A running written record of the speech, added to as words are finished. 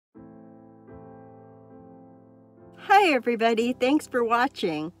Hi everybody, thanks for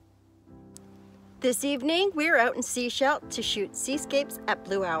watching. This evening we're out in Seychelles to shoot seascapes at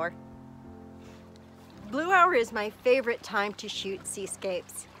Blue Hour. Blue Hour is my favorite time to shoot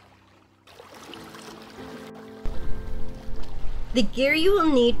seascapes. The gear you will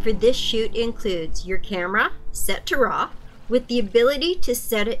need for this shoot includes your camera set to RAW with the ability to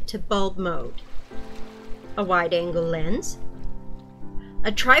set it to bulb mode, a wide-angle lens,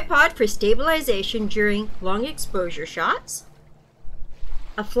 a tripod for stabilization during long exposure shots,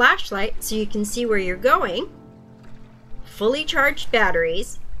 a flashlight so you can see where you're going, fully charged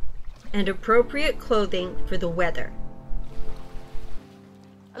batteries, and appropriate clothing for the weather.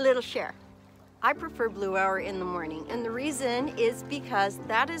 A little share. I prefer Blue Hour in the morning, and the reason is because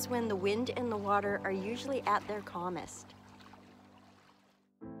that is when the wind and the water are usually at their calmest.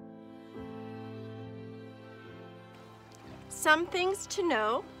 Some things to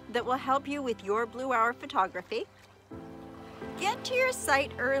know that will help you with your Blue Hour photography. Get to your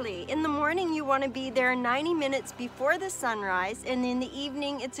site early. In the morning you want to be there 90 minutes before the sunrise, and in the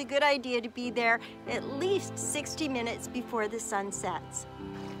evening it's a good idea to be there at least 60 minutes before the sun sets.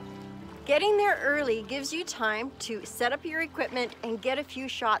 Getting there early gives you time to set up your equipment and get a few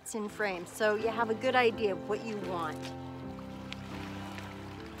shots in frame so you have a good idea of what you want.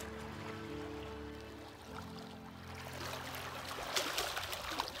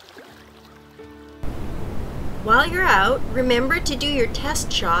 While you're out, remember to do your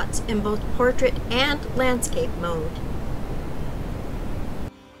test shots in both portrait and landscape mode.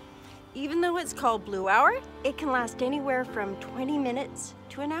 Even though it's called Blue Hour, it can last anywhere from 20 minutes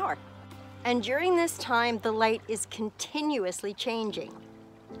to an hour. And during this time, the light is continuously changing.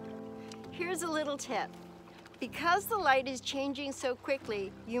 Here's a little tip. Because the light is changing so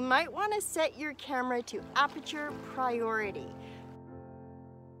quickly, you might want to set your camera to aperture priority.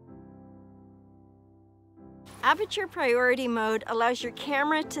 Aperture priority mode allows your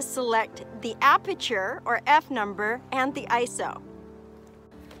camera to select the aperture or f number and the ISO.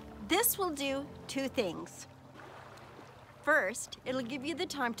 This will do two things. First, it'll give you the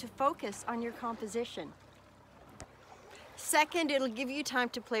time to focus on your composition. Second, it'll give you time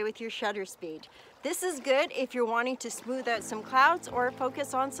to play with your shutter speed. This is good if you're wanting to smooth out some clouds or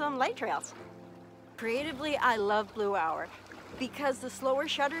focus on some light trails. Creatively, I love Blue Hour because the slower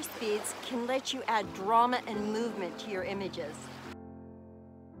shutter speeds can let you add drama and movement to your images.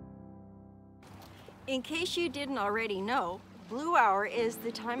 In case you didn't already know, Blue Hour is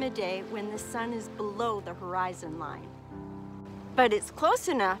the time of day when the sun is below the horizon line. But it's close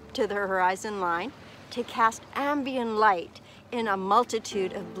enough to the horizon line to cast ambient light in a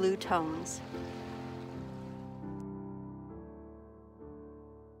multitude of blue tones.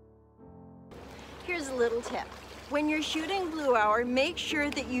 Here's a little tip. When you're shooting Blue Hour, make sure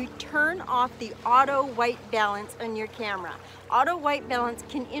that you turn off the auto white balance on your camera. Auto white balance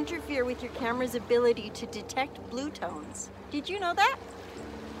can interfere with your camera's ability to detect blue tones. Did you know that?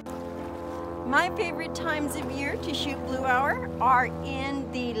 My favorite times of year to shoot Blue Hour are in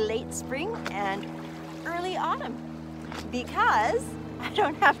the late spring and early autumn because I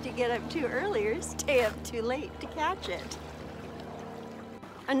don't have to get up too early or stay up too late to catch it.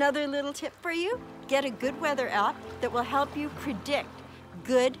 Another little tip for you, get a good weather app that will help you predict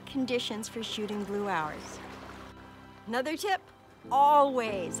good conditions for shooting Blue Hours. Another tip,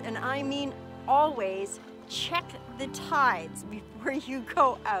 always, and I mean always, check the tides before you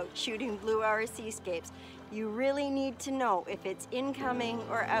go out shooting Blue Hour seascapes. You really need to know if it's incoming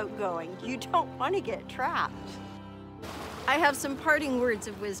or outgoing. You don't want to get trapped. I have some parting words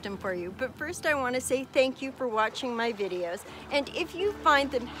of wisdom for you, but first I want to say thank you for watching my videos. And if you find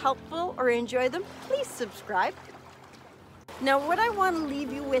them helpful or enjoy them, please subscribe. Now what I want to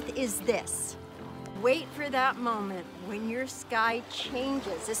leave you with is this. Wait for that moment when your sky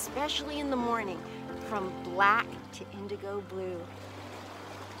changes, especially in the morning, from black to indigo blue.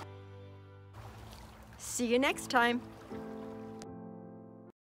 See you next time.